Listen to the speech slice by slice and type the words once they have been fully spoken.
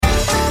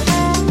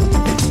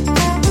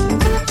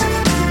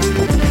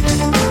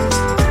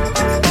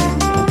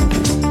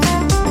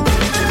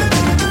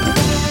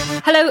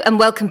and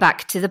welcome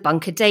back to the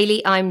Bunker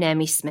Daily. I'm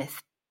Naomi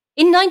Smith.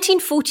 In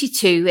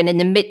 1942, and in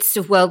the midst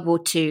of World War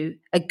II,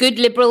 a good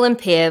Liberal and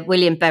peer,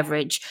 William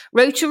Beveridge,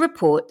 wrote a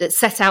report that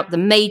set out the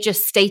major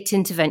state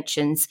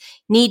interventions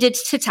needed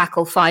to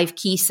tackle 5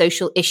 key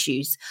social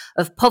issues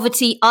of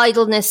poverty,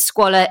 idleness,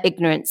 squalor,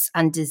 ignorance,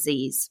 and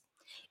disease.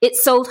 It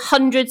sold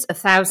hundreds of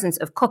thousands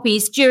of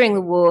copies during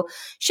the war,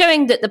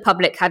 showing that the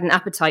public had an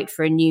appetite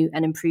for a new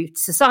and improved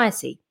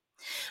society.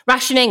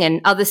 Rationing and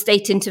other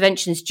state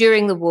interventions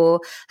during the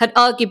war had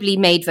arguably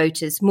made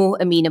voters more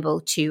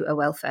amenable to a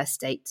welfare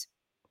state.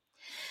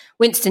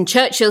 Winston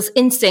Churchill's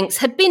instincts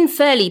had been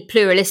fairly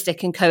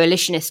pluralistic and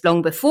coalitionist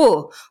long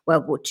before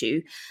World War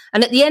II,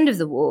 and at the end of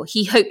the war,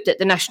 he hoped that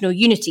the National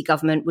Unity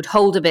Government would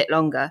hold a bit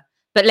longer.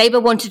 But Labour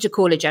wanted to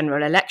call a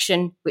general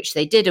election, which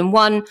they did and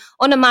won,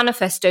 on a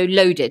manifesto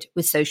loaded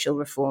with social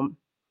reform.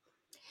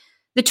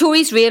 The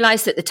Tories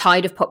realised that the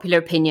tide of popular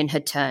opinion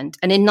had turned,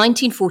 and in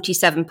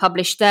 1947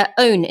 published their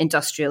own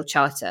industrial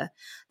charter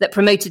that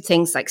promoted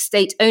things like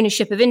state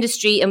ownership of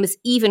industry and was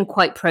even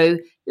quite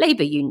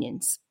pro-labour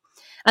unions.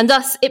 And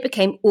thus it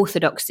became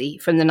orthodoxy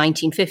from the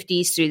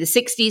 1950s through the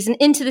 60s and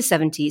into the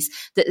 70s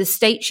that the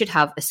state should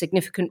have a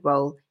significant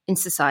role in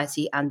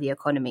society and the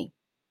economy.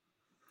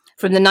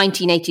 From the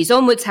 1980s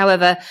onwards,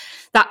 however,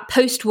 that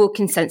post-war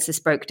consensus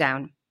broke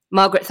down.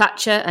 Margaret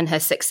Thatcher and her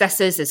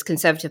successors as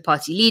Conservative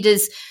Party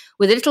leaders,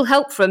 with a little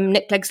help from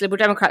Nick Clegg's Liberal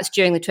Democrats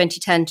during the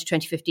 2010 to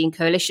 2015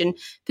 coalition,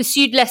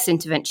 pursued less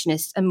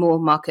interventionist and more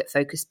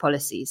market-focused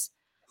policies.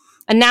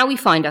 And now we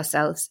find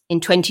ourselves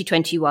in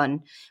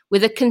 2021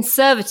 with a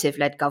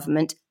Conservative-led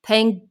government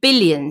paying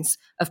billions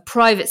of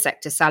private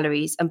sector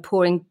salaries and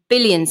pouring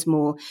billions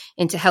more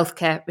into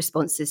healthcare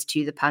responses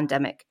to the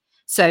pandemic.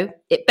 So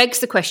it begs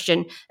the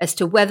question as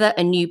to whether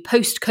a new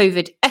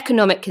post-COVID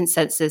economic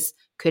consensus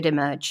could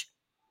emerge.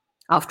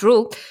 After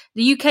all,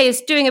 the UK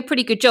is doing a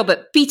pretty good job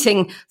at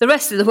beating the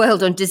rest of the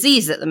world on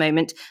disease at the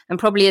moment and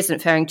probably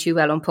isn't faring too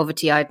well on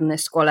poverty,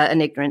 idleness, squalor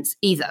and ignorance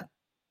either.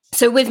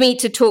 So with me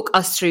to talk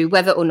us through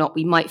whether or not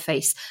we might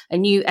face a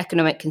new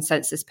economic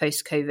consensus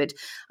post-COVID,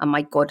 and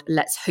my God,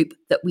 let's hope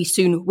that we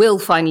soon will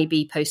finally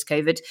be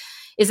post-COVID,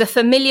 is a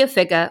familiar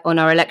figure on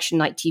our election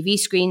night TV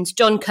screens,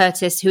 John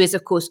Curtice, who is,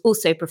 of course,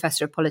 also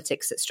Professor of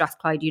Politics at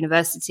Strathclyde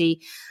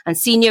University and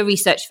Senior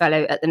Research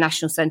Fellow at the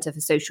National Centre for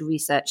Social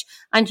Research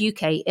and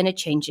UK in a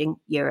Changing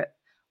Europe.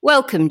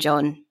 Welcome,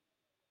 John.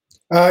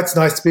 It's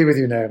nice to be with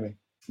you, Naomi.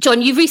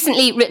 John, you've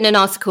recently written an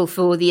article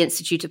for the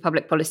Institute of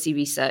Public Policy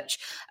Research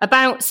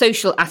about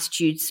social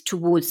attitudes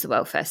towards the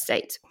welfare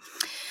state.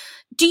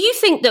 Do you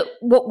think that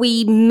what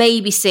we may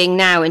be seeing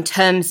now in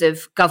terms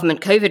of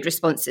government COVID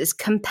responses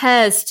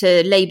compares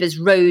to Labour's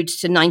road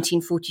to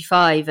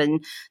 1945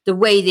 and the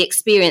way the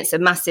experience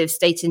of massive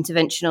state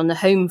intervention on the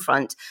home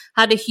front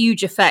had a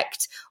huge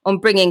effect on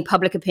bringing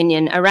public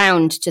opinion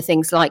around to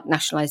things like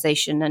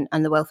nationalisation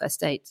and the welfare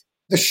state?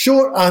 The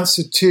short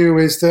answer to you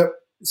is that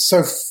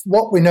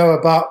what we know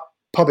about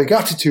public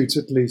attitudes,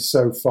 at least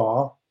so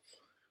far,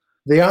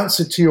 the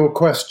answer to your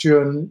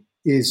question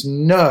is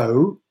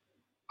no.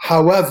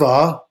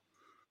 However,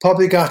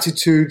 public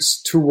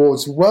attitudes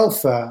towards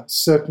welfare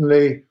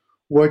certainly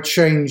were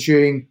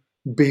changing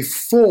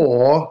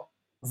before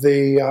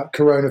the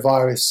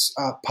coronavirus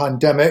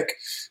pandemic,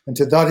 and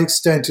to that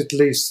extent, at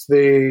least,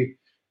 the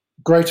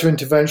greater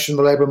intervention in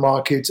the labour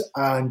market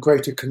and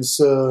greater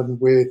concern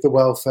with the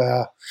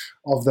welfare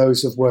of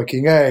those of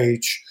working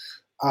age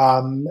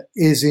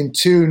is in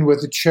tune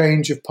with the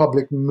change of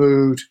public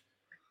mood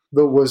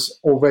that was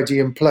already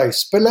in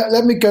place. But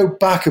let me go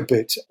back a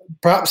bit.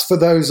 Perhaps for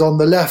those on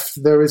the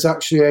left, there is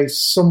actually a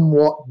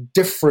somewhat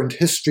different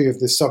history of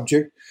this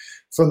subject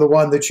from the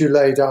one that you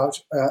laid out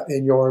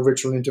in your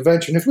original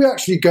intervention. If we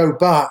actually go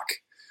back,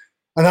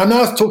 and I'm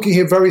now talking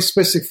here very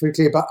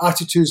specifically about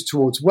attitudes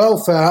towards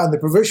welfare and the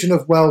provision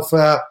of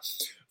welfare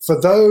for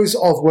those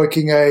of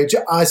working age,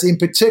 as in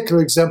particular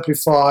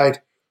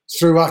exemplified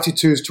through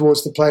attitudes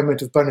towards the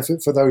payment of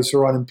benefit for those who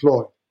are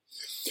unemployed.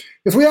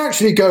 If we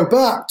actually go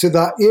back to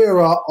that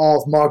era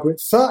of Margaret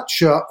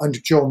Thatcher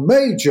and John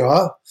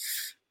Major,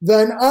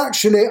 then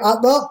actually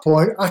at that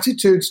point,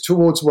 attitudes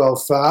towards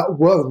welfare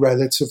were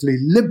relatively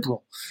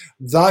liberal.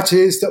 That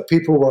is, that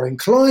people were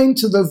inclined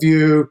to the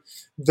view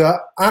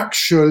that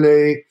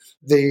actually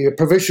the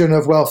provision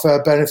of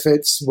welfare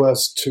benefits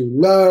was too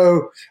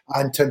low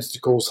and tended to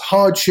cause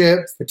hardship,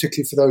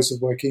 particularly for those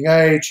of working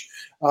age.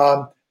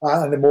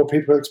 And the more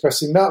people are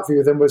expressing that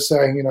view than were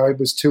saying, it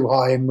was too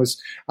high and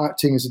was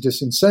acting as a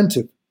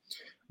disincentive.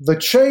 The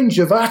change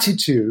of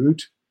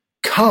attitude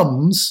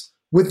comes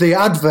with the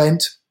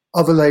advent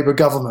of a Labour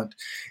government.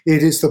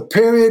 It is the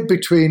period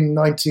between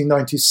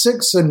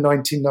 1996 and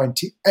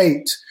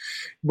 1998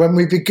 when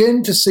we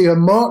begin to see a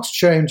marked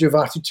change of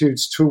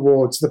attitudes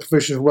towards the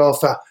provision of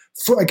welfare,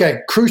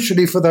 again,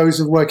 crucially for those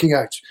of working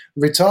age.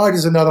 Retired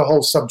is another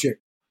whole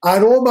subject.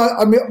 And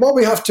what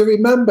we have to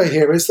remember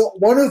here is that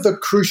one of the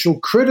crucial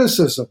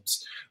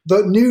criticisms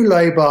that New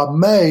Labour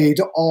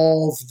made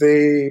of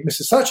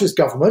Mrs. Thatcher's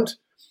government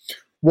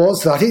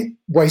was that it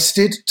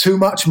wasted too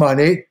much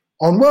money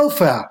on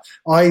welfare,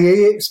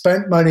 i.e. it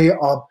spent money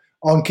on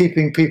on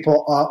keeping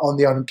people on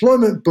the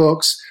unemployment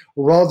books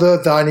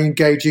rather than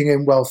engaging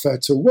in welfare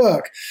to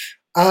work.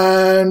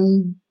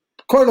 And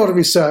quite a lot of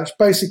research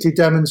basically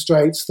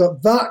demonstrates that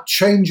that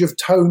change of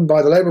tone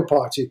by the Labour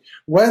Party,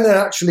 when they're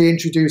actually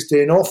introduced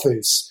in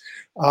office,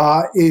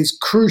 is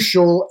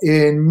crucial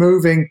in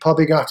moving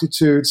public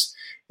attitudes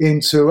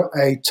into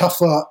a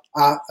tougher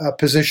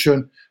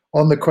position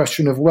on the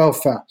question of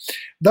welfare.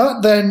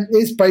 That then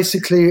is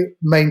basically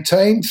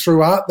maintained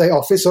throughout the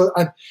office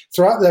and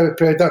throughout the Labour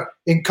period. Though,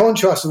 in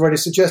contrast, I've already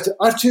suggested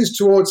attitudes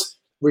towards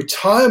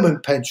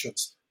retirement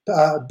pensions,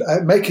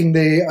 making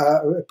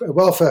the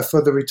welfare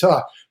for the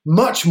retired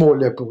much more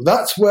liberal.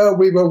 That's where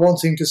we were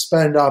wanting to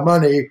spend our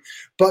money,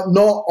 but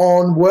not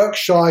on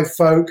work-shy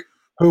folk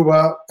who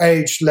were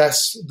aged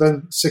less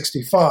than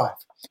 65.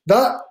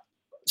 That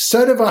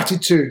set of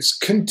attitudes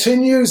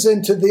continues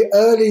into the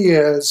early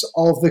years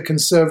of the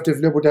Conservative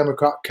Liberal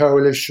Democrat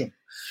coalition.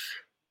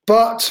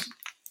 But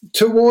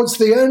towards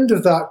the end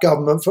of that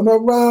government, from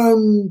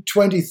around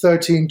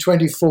 2013,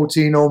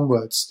 2014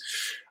 onwards,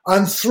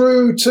 and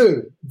through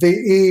to the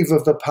eve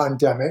of the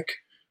pandemic,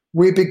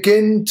 we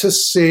begin to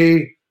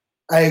see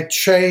a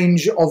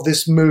change of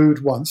this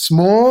mood once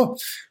more,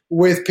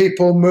 with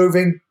people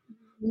moving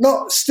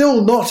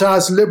still not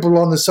as liberal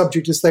on the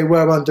subject as they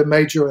were under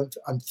Major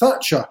and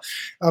Thatcher.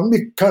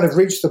 We kind of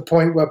reached the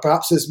point where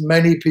perhaps as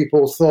many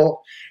people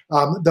thought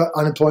that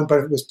unemployment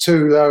benefit was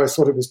too low,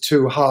 thought it was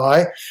too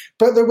high.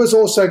 But there was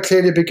also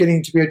clearly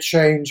beginning to be a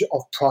change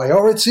of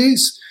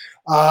priorities.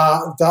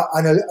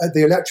 The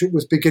electorate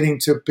was beginning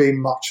to be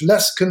much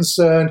less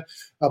concerned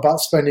about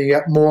spending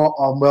yet more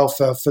on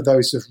welfare for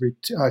those of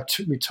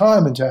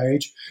retirement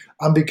age,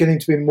 and beginning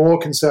to be more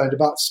concerned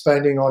about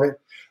spending on it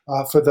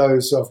for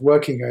those of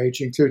working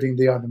age, including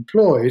the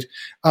unemployed.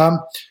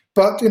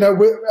 But,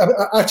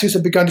 attitudes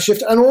have begun to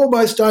shift, and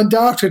almost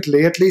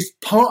undoubtedly, at least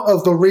part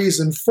of the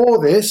reason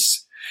for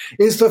this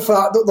is the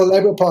fact that the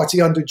Labour Party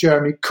under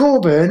Jeremy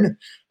Corbyn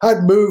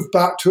had moved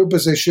back to a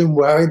position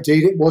where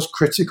indeed it was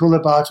critical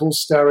about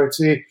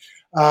austerity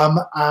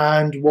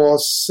and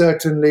was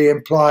certainly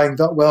implying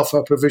that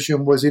welfare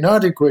provision was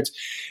inadequate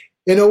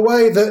in a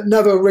way that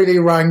never really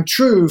rang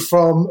true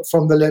from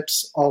the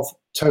lips of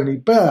Tony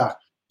Blair.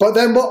 But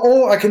then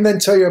all I can then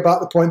tell you about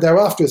the point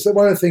thereafter is that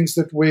one of the things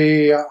that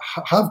we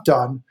have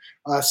done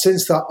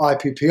since that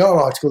IPPR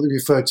article that you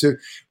referred to,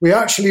 we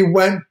actually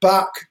went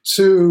back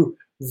to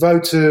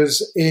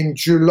voters in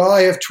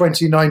July of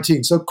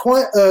 2019, so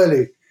quite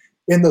early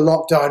in the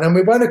lockdown, and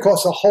we went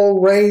across a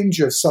whole range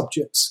of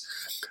subjects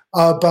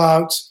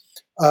about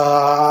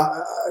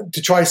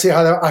to try to see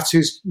how their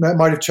attitudes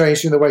might have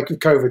changed in the wake of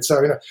COVID.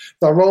 So,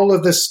 the role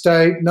of the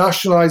state,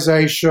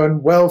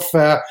 nationalisation,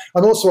 welfare,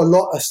 and also a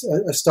lot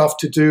of stuff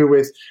to do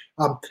with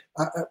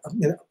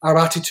our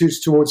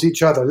attitudes towards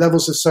each other,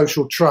 levels of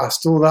social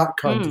trust, all that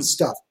kind of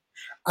stuff.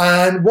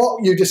 And what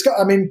you discuss,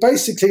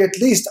 basically,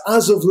 at least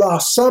as of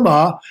last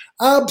summer,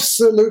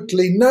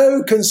 absolutely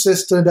no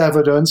consistent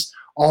evidence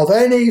of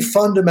any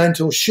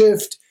fundamental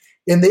shift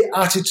in the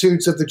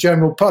attitudes of the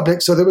general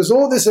public. So there was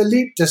all this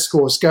elite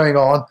discourse going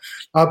on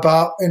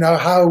about,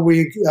 how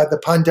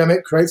the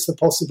pandemic creates the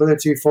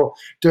possibility for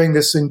doing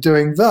this and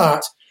doing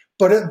that.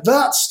 But at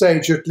that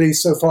stage, at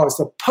least so far as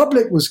the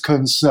public was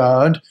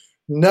concerned,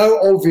 no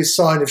obvious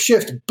sign of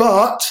shift.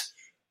 But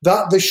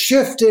that the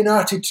shift in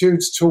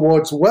attitudes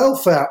towards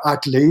welfare,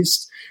 at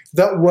least,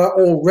 that were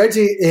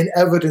already in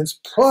evidence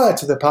prior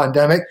to the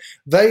pandemic,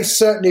 they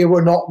certainly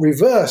were not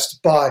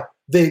reversed by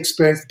the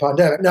experience of the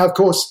pandemic. Now, of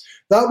course,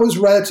 that was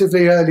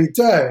relatively early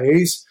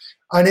days,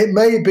 and it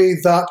may be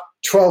that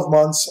 12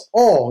 months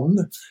on,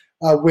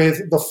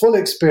 with the full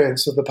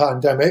experience of the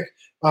pandemic,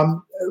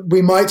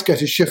 we might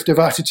get a shift of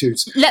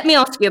attitudes. Let me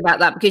ask you about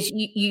that, because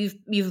you've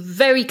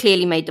very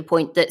clearly made the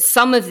point that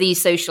some of these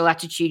social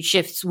attitude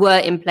shifts were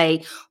in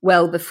play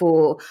well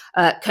before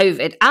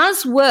COVID,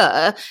 as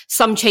were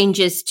some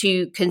changes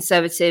to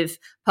Conservative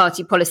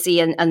Party policy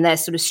and their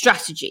sort of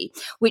strategy,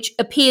 which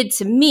appeared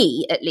to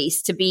me, at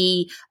least, to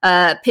be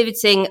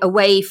pivoting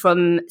away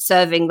from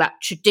serving that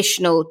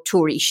traditional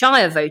Tory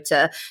Shire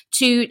voter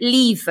to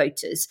Leave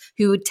voters,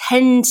 who would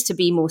tend to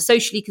be more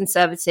socially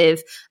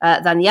conservative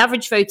than the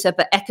average voter,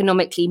 but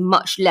economically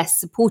much less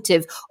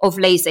supportive of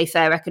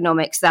laissez-faire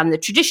economics than the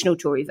traditional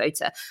Tory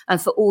voter.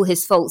 And for all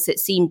his faults, it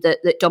seemed that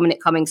Dominic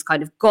Cummings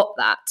kind of got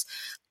that.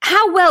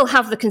 How well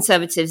have the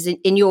Conservatives,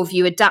 in your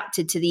view,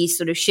 adapted to these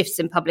sort of shifts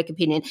in public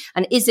opinion?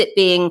 And is it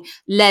being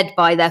led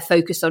by their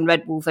focus on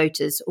red wall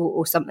voters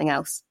or something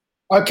else?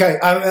 Okay,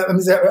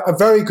 a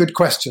very good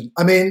question.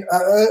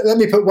 Let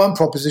me put one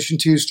proposition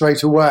to you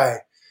straight away.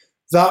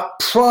 That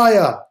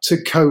prior to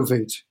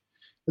COVID,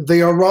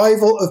 the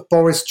arrival of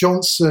Boris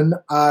Johnson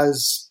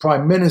as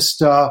Prime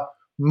Minister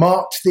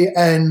marked the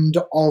end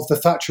of the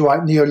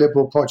Thatcherite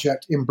neoliberal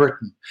project in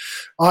Britain,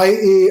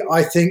 i.e.,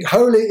 I think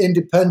wholly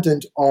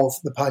independent of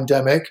the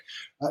pandemic.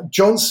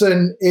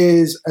 Johnson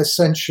is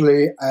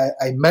essentially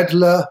a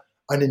meddler,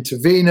 an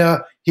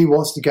intervener. He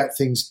wants to get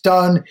things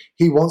done.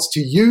 He wants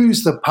to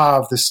use the power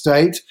of the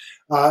state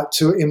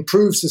to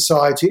improve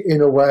society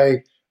in a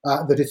way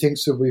that he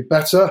thinks will be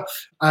better.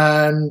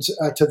 And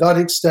to that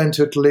extent,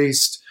 at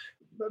least,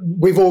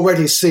 we've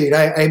already seen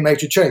a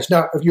major change.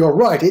 Now, if you're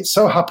right, it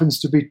so happens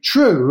to be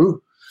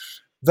true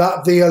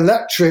that the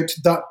electorate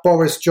that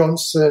Boris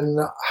Johnson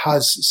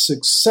has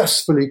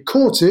successfully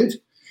courted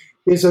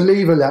is a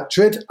Leave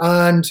electorate.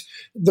 And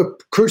the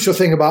crucial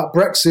thing about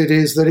Brexit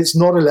is that it's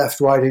not a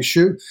left-right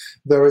issue.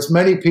 There are as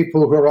many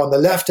people who are on the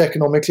left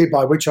economically,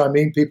 by which I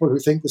mean people who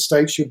think the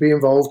state should be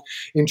involved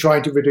in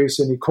trying to reduce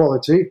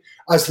inequality,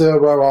 as there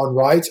were on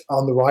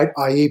the right,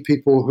 i.e.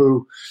 people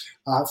who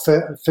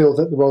feel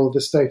that the role of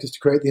the state is to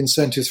create the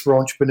incentives for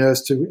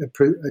entrepreneurs to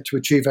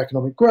achieve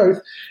economic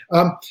growth.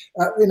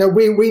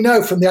 We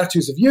know from the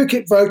attitudes of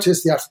UKIP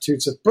voters, the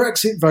attitudes of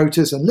Brexit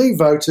voters and Leave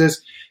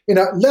voters,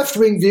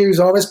 left-wing views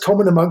are as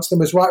common amongst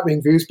them as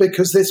right-wing views,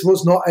 because this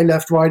was not a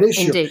left-right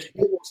issue. Indeed.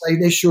 It was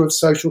an issue of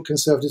social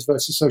conservatives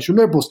versus social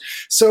liberals.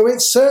 So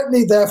it's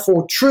certainly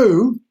therefore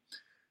true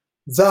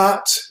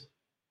that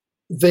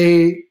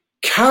the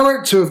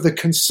character of the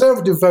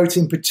Conservative vote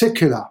in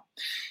particular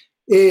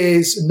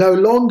is no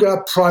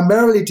longer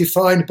primarily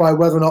defined by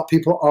whether or not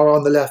people are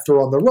on the left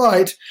or on the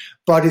right,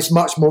 but is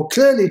much more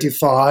clearly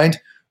defined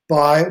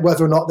by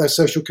whether or not they're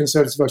social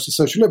conservatives versus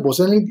social liberals.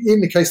 And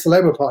in the case of the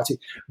Labour Party,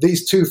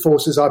 these two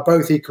forces are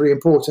both equally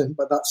important,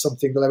 but that's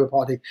something the Labour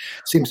Party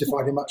seems to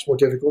find it much more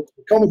difficult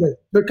to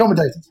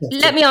accommodate.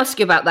 Let me ask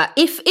you about that.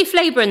 If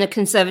Labour and the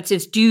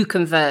Conservatives do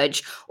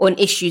converge on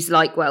issues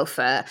like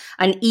welfare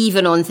and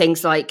even on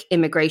things like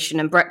immigration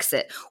and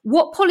Brexit,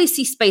 what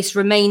policy space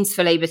remains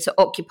for Labour to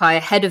occupy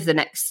ahead of the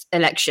next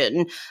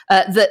election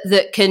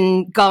that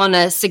can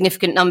garner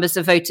significant numbers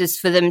of voters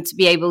for them to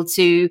be able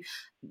to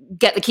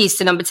get the keys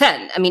to number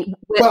 10? I mean,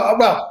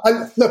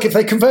 look, if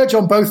they converge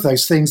on both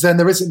those things, then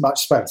there isn't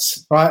much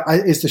space, right?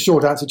 Is the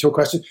short answer to your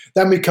question.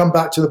 Then we come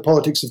back to the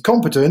politics of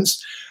competence.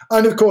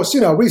 And of course,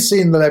 we've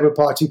seen the Labour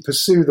Party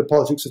pursue the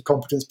politics of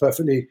competence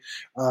perfectly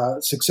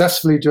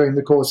successfully during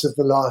the course of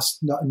the last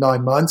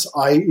 9 months,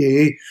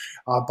 i.e.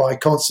 By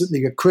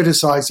constantly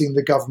criticising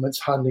the government's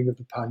handling of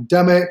the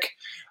pandemic.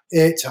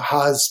 It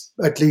has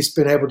at least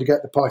been able to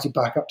get the party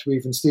back up to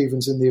even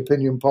Stevens in the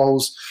opinion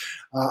polls,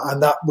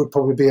 and that would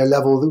probably be a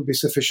level that would be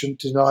sufficient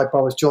to deny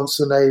Boris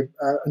Johnson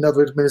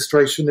another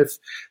administration if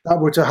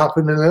that were to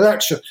happen in an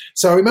election.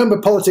 So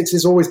remember, politics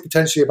is always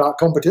potentially about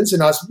competence,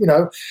 and as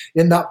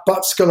in that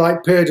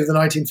Butsker-like period of the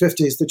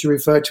 1950s that you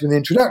referred to in the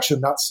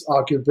introduction, that's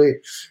arguably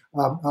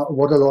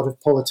what a lot of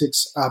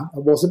politics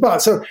was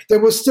about. So there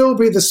will still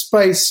be the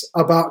space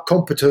about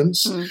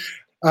competence.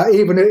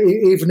 Even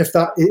if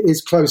that is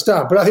closed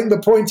down. But I think the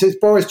point is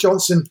Boris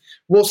Johnson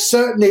will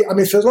certainly,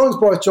 for as long as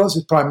Boris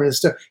Johnson is Prime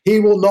Minister, he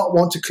will not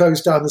want to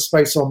close down the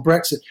space on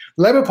Brexit.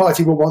 The Labour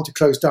Party will want to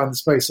close down the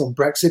space on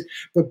Brexit,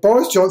 but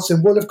Boris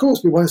Johnson will, of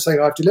course, be one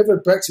saying, I've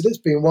delivered Brexit, it's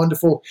been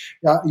wonderful,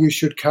 you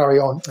should carry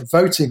on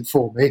voting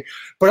for me.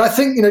 But I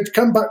think, to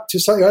come back to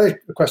slightly earlier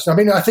question,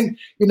 I think,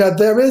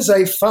 there is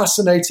a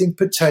fascinating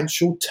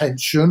potential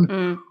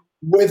tension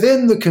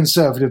within the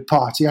Conservative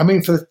Party.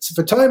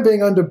 For time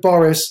being under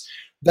Boris,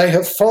 they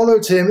have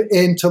followed him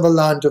into the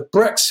land of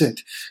Brexit.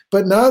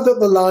 But now that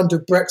the land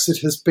of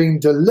Brexit has been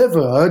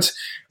delivered,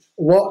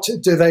 what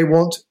do they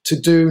want to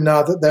do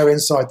now that they're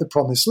inside the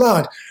promised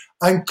land?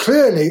 And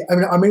clearly,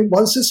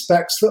 one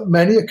suspects that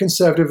many a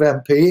Conservative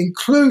MP,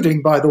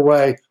 including, by the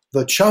way,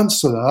 the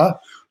Chancellor,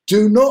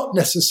 do not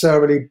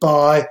necessarily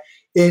buy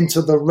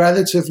into the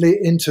relatively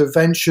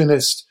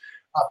interventionist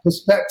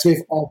perspective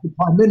of the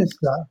Prime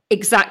Minister.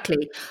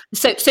 Exactly.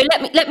 So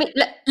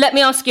let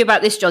me ask you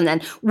about this, John.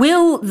 Then,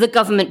 will the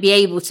government be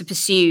able to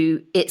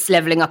pursue its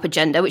levelling up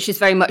agenda, which is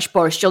very much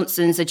Boris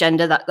Johnson's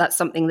agenda? That's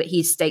something that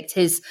he's staked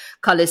his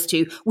colours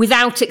to,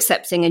 without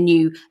accepting a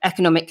new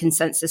economic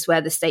consensus where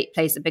the state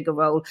plays a bigger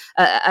role?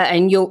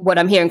 And what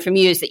I'm hearing from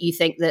you is that you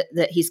think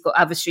that he's got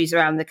adversaries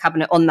around the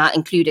cabinet on that,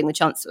 including the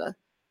Chancellor.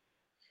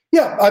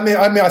 Yeah,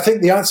 I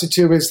think the answer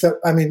to is that,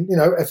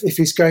 if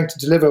he's going to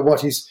deliver what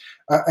he's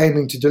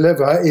aiming to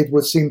deliver, it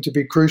would seem to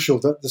be crucial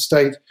that the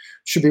state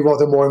should be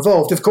rather more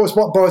involved. Of course,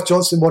 what Boris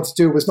Johnson wanted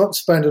to do was not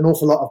spend an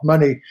awful lot of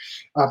money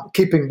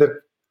keeping the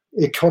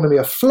economy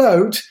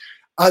afloat,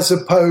 as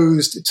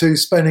opposed to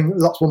spending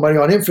lots more money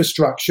on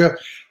infrastructure.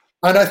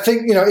 And I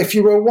think, if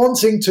you were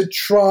wanting to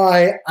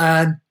try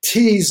and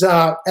tease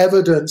out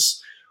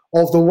evidence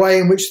of the way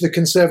in which the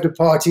Conservative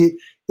Party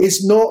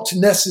is not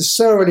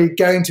necessarily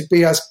going to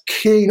be as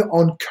keen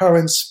on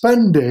current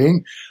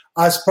spending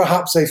as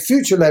perhaps a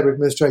future Labour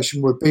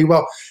administration would be.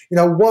 Well,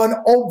 one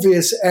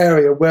obvious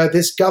area where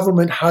this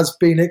government has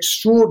been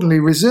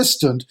extraordinarily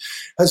resistant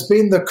has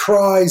been the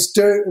cries,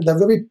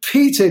 the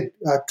repeated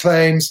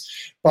claims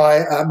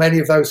by many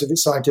of those of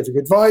its scientific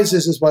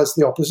advisors as well as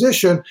the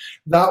opposition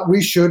that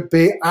we should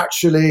be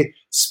actually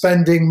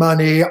spending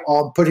money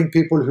on putting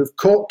people who've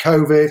caught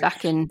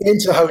COVID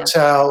into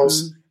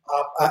hotels,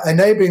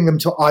 enabling them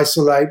to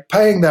isolate,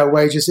 paying their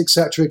wages,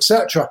 etc.,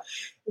 etc.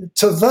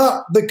 To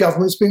that, the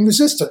government's been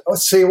resistant. I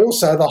see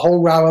also the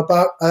whole row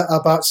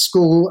about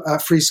school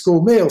free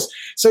school meals.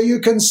 So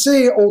you can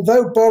see,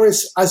 although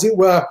Boris, as it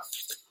were,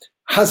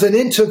 has an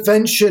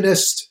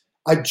interventionist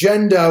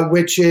agenda,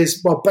 which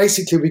is, well,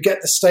 basically we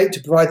get the state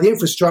to provide the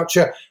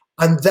infrastructure,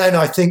 and then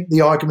I think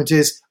the argument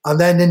is, and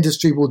then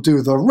industry will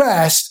do the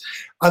rest,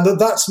 and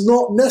that's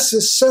not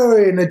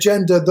necessarily an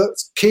agenda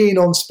that's keen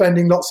on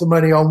spending lots of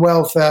money on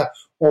welfare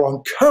or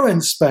on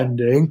current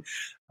spending.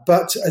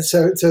 But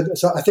so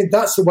I think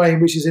that's the way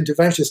in which he's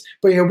interventionist.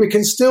 But, we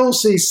can still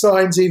see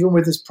signs, even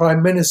with this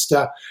prime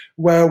minister,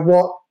 where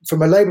what,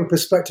 from a Labour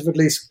perspective at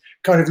least,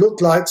 kind of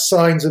looked like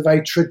signs of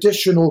a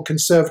traditional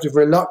conservative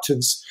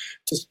reluctance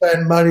to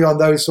spend money on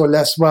those who are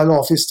less well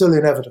off is still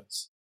in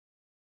evidence.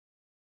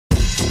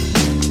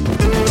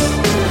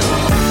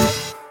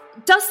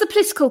 Does the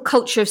political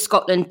culture of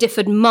Scotland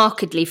differ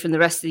markedly from the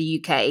rest of the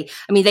UK?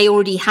 I mean, they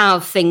already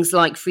have things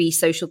like free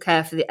social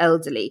care for the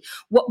elderly.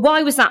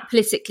 Why was that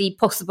politically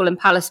possible and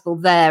palatable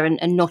there and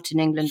not in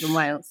England and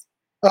Wales?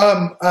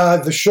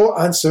 The short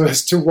answer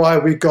as to why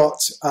we got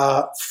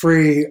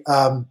free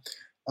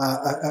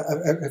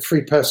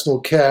personal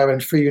care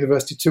and free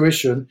university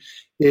tuition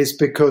is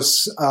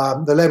because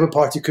the Labour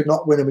Party could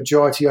not win a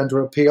majority under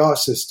a PR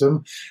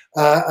system,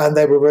 and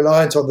they were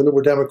reliant on the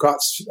Liberal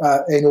Democrats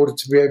in order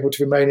to be able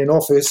to remain in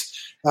office.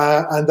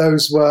 And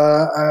those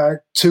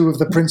were two of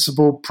the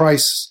principal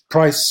prices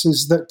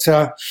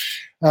that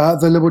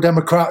the Liberal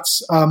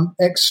Democrats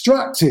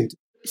extracted.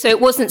 So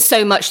it wasn't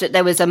so much that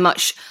there was a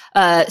much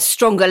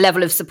stronger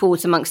level of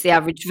support amongst the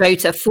average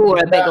voter for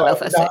a bigger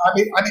welfare state. I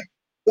mean,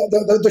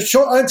 the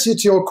short answer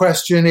to your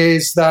question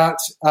is that,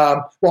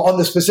 on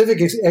the specific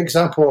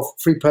example of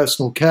free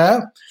personal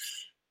care,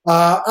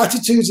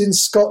 attitudes in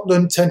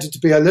Scotland tended to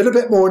be a little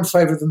bit more in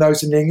favour than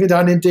those in England.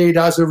 And indeed,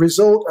 as a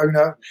result,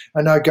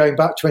 I know going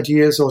back 20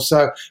 years or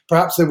so,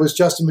 perhaps there was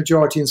just a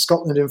majority in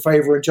Scotland in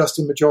favour and just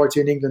a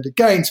majority in England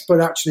against, but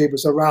actually it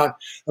was around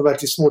a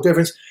relatively small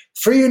difference.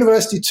 Free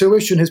university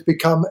tuition has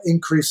become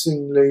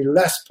increasingly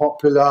less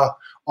popular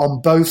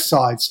on both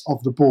sides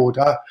of the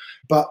border,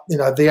 but the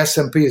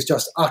SNP is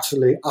just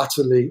utterly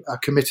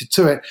committed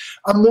to it.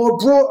 And more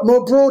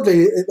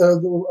broadly,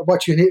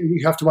 what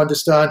you have to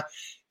understand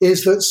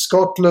is that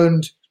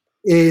Scotland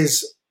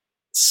is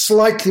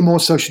slightly more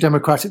social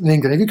democratic than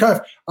England. If you kind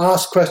of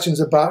ask questions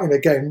about,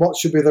 again, what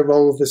should be the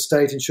role of the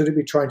state and should it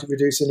be trying to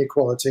reduce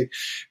inequality,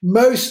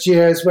 most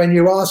years when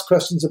you ask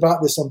questions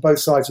about this on both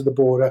sides of the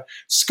border,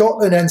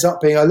 Scotland ends up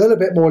being a little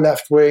bit more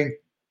left-wing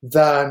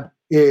than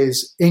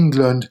is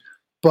England,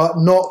 but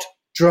not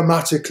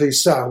dramatically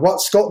so. What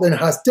Scotland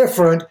has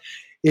different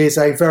is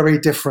a very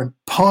different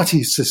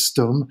party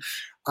system,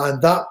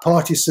 and that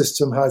party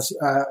system has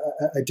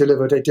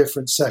delivered a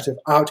different set of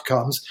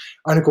outcomes.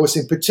 And of course,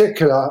 in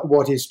particular,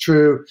 what is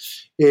true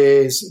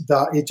is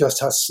that it just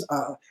has,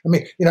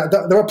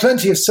 there are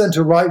plenty of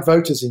centre-right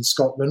voters in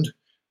Scotland.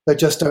 They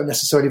just don't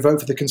necessarily vote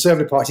for the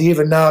Conservative Party,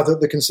 even now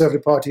that the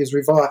Conservative Party has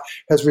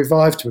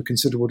revived to a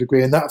considerable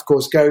degree. And that, of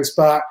course, goes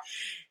back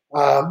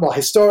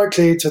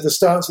historically to the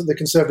stance that the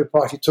Conservative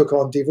Party took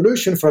on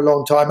devolution for a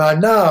long time.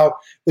 And now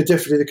the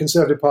difficulty the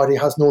Conservative Party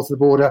has north of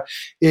the border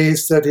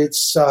is that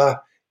it's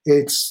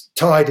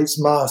tied its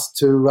mast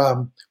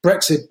to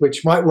Brexit,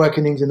 which might work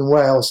in England and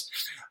Wales,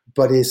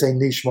 but is a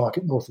niche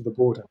market north of the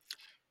border.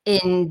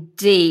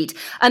 Indeed.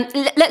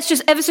 Let's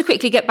just ever so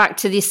quickly get back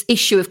to this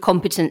issue of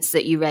competence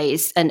that you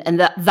raised, and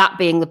that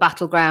being the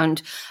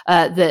battleground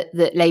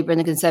that Labour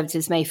and the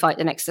Conservatives may fight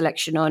the next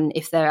election on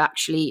if they're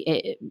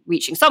actually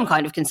reaching some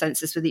kind of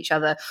consensus with each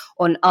other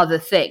on other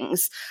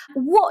things.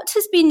 What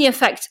has been the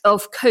effect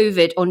of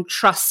COVID on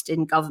trust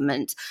in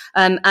government?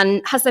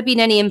 And has there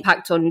been any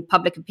impact on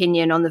public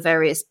opinion on the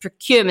various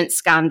procurement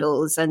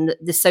scandals and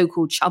the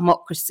so-called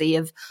chumocracy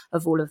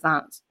of all of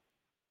that?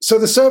 So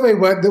the survey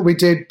work that we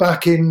did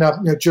back in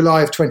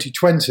July of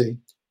 2020,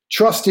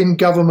 trust in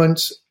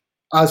government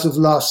as of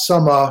last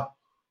summer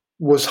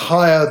was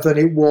higher than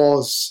it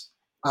was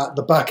at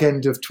the back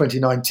end of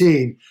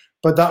 2019,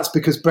 but that's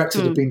because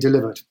Brexit had been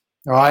delivered.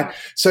 All right.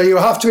 So you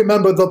have to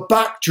remember the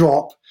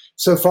backdrop,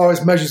 so far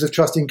as measures of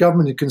trust in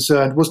government are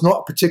concerned, was not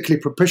a particularly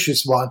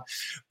propitious one,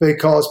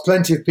 because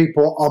plenty of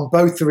people on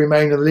both the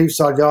Remain and the Leave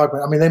side of the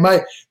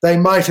argument, they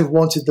might have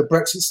wanted the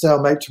Brexit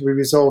stalemate to be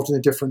resolved in a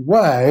different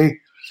way,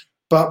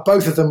 but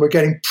both of them were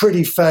getting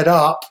pretty fed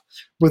up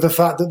with the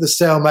fact that the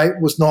stalemate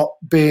was not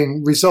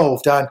being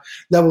resolved. And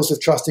levels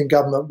of trust in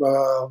government,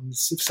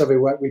 survey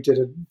work we did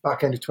at the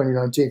back end of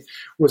 2019,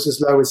 was as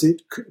low as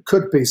it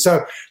could be.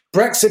 So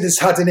Brexit has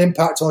had an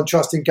impact on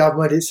trust in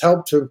government. It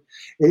helped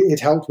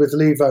with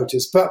Leave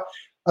voters. But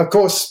of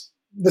course,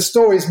 the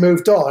story's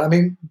moved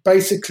on.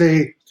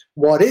 Basically,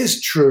 what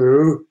is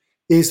true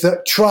is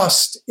that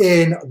trust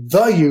in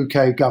the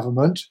UK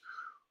government,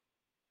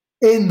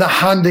 in the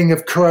handling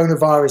of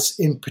coronavirus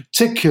in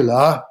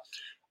particular,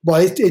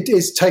 it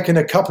is taken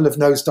a couple of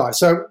nosedives.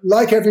 So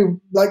like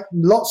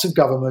lots of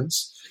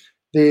governments,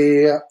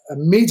 the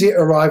immediate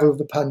arrival of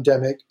the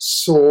pandemic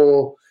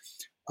saw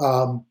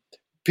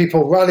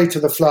people rally to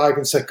the flag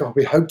and say, God,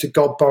 we hope to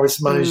God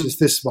Boris manages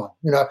this one.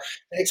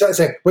 Exactly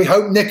saying, we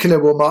hope Nicola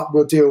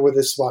will deal with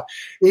this one.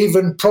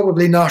 Even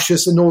probably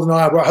Nashus and Northern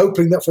Ireland were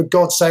hoping that, for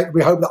God's sake,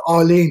 we hope that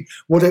Arlene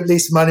would at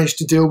least manage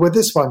to deal with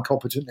this one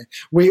competently.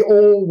 We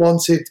all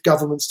wanted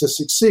governments to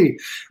succeed.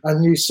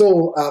 And you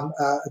saw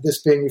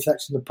this being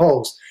reflected in the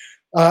polls.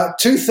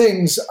 Two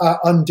things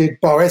undid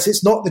Boris.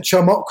 It's not the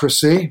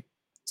chumocracy.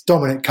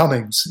 Dominic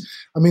Cummings.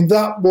 I mean,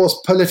 that was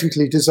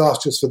politically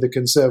disastrous for the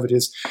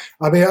Conservatives.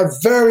 I mean, a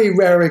very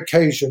rare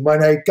occasion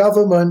when a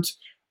government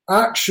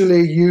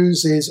actually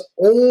uses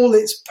all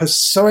its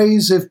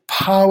persuasive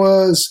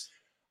powers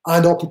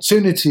and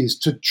opportunities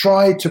to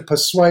try to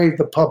persuade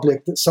the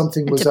public that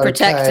something was okay. To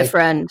protect a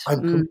friend.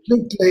 And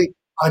completely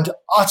and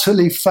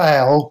utterly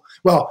fail.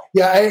 Well,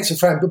 yeah, A, it's a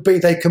friend, but B,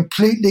 they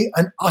completely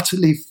and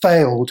utterly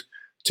failed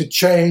to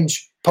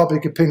change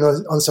public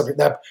opinion on something.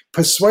 Their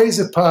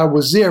persuasive power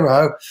was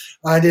zero,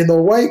 and in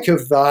the wake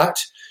of that,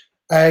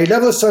 a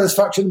level of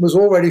satisfaction was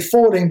already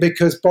falling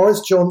because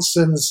Boris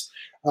Johnson's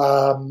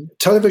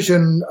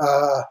television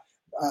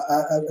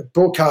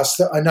broadcast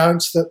that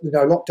announced that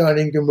lockdown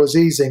in England was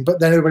easing,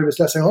 but then everybody was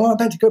left saying, I'm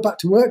meant to go back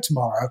to work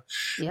tomorrow.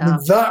 Yeah.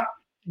 And that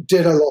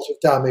did a lot of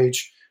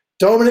damage.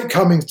 Dominic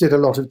Cummings did a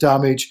lot of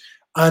damage.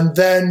 And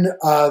then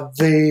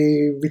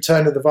the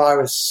return of the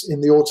virus in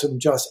the autumn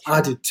just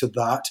added to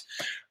that.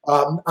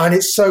 And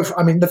it's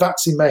the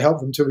vaccine may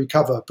help them to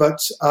recover, but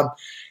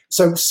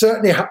so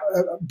certainly,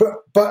 but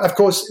of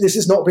course, this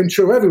has not been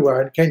true everywhere.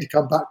 And it came to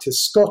come back to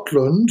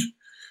Scotland.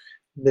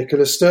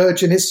 Nicola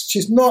Sturgeon,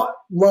 she's not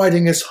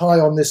riding as high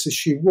on this as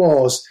she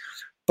was,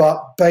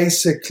 but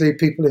basically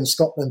people in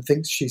Scotland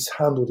think she's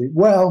handled it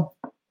well.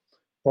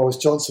 Boris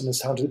Johnson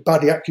has handled it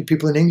badly. Actually,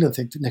 people in England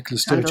think that Nicola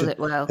Sturgeon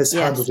has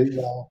handled it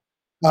well.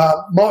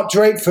 Mark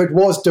Drakeford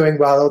was doing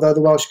well, although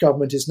the Welsh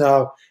government is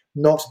now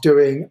not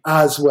doing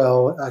as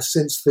well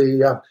since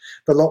the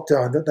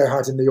lockdown that they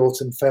had in the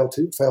autumn failed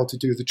to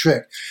do the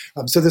trick.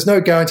 So there's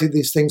no guarantee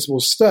these things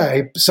will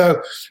stay.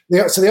 So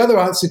the other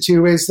answer to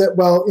you is that,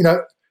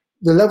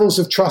 the levels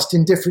of trust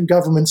in different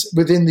governments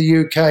within the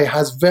UK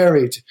has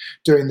varied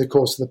during the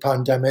course of the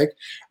pandemic.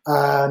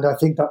 And I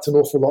think that's an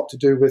awful lot to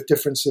do with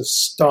difference of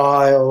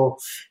style,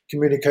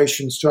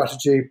 communication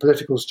strategy,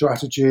 political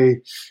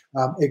strategy,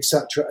 et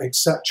cetera,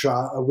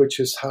 which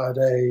has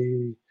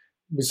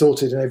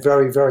resulted in a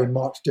very, very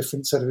marked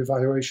different set of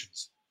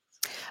evaluations.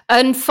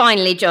 And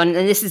finally, John,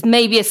 and this is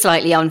maybe a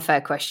slightly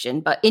unfair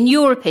question, but in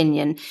your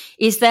opinion,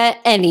 is there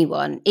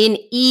anyone in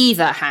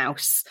either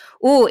house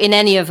or in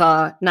any of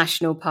our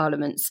national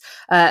parliaments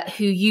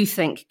who you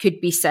think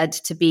could be said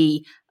to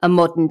be a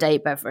modern day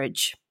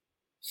beverage?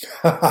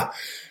 I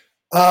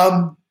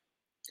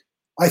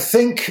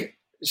think,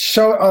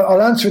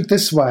 I'll answer it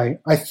this way.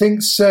 I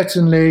think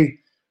certainly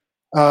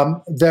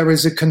there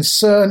is a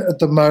concern at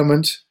the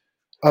moment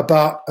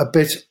about a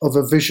bit of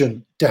a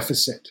vision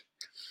deficit.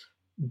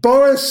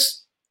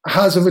 Boris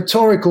has a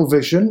rhetorical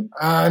vision,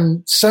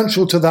 and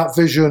central to that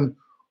vision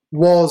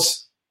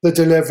was the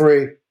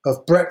delivery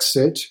of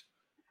Brexit.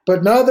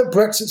 But now that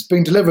Brexit's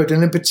been delivered,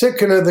 and in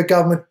particular the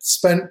government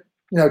spent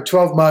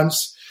 12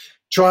 months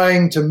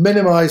trying to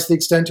minimise the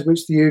extent to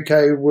which the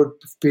UK would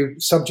be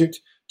subject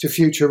to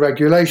future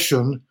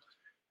regulation,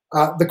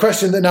 the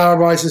question that now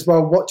arises,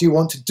 well, what do you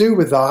want to do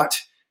with that?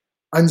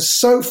 And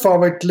so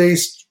far, at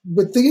least,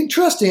 with the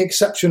interesting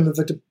exception of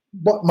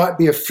what might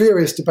be a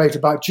furious debate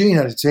about gene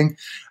editing,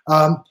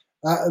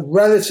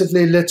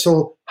 relatively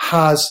little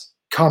has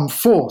come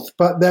forth.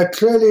 But there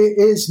clearly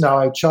is now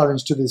a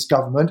challenge to this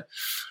government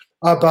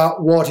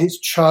about what its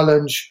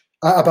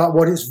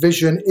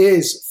vision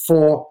is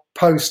for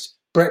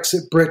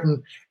post-Brexit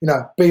Britain,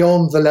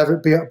 beyond the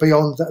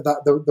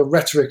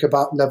rhetoric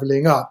about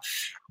levelling up.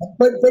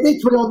 But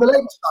equally on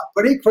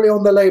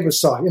the Labour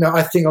side,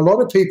 I think a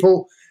lot of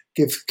people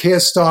give Keir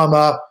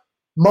Starmer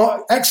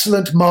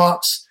excellent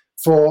marks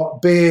for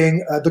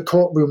being the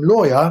courtroom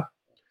lawyer.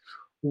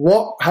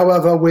 What,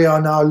 however, we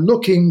are now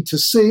looking to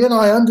see, and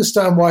I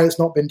understand why it's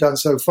not been done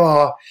so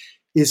far,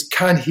 is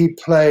can he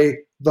play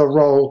the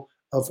role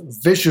of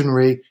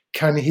visionary?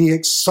 Can he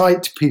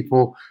excite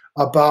people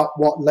about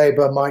what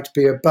Labour might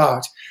be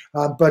about?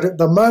 But at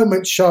the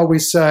moment, shall we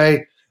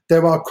say,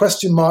 there are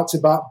question marks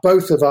about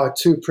both of our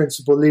two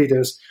principal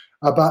leaders,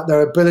 about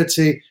their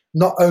ability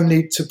not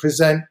only to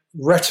present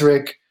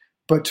rhetoric,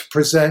 but to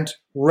present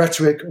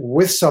rhetoric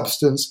with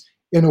substance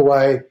in a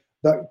way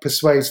that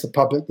persuades the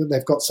public that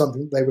they've got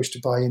something they wish to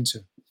buy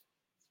into.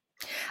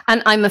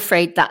 And I'm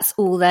afraid that's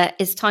all there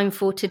is time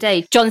for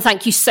today. John,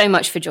 thank you so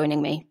much for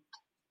joining me.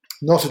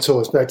 Not at all.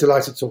 It's been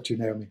delighted to talk to you,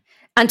 Naomi.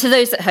 And to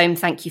those at home,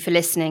 thank you for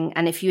listening.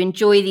 And if you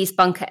enjoy these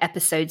Bunker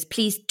episodes,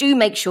 please do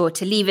make sure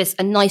to leave us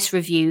a nice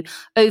review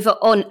over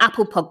on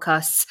Apple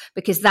Podcasts,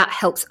 because that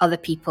helps other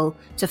people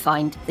to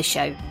find the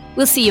show.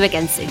 We'll see you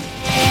again soon.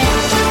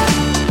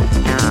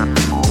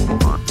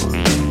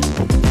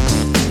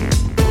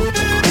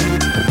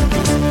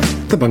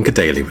 The Bunker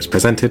Daily was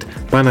presented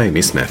by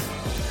Naomi Smith.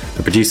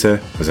 The producer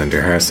was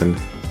Andrew Harrison.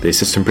 The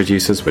assistant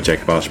producers were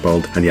Jacob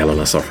Archibald and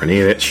Jelena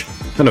Sofronievich.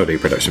 And audio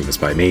production was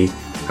by me,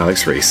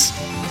 Alex Rees.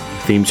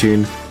 Theme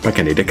tune by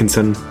Kenny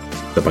Dickinson.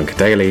 The Bunker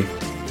Daily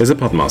is a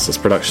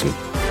Podmasters production.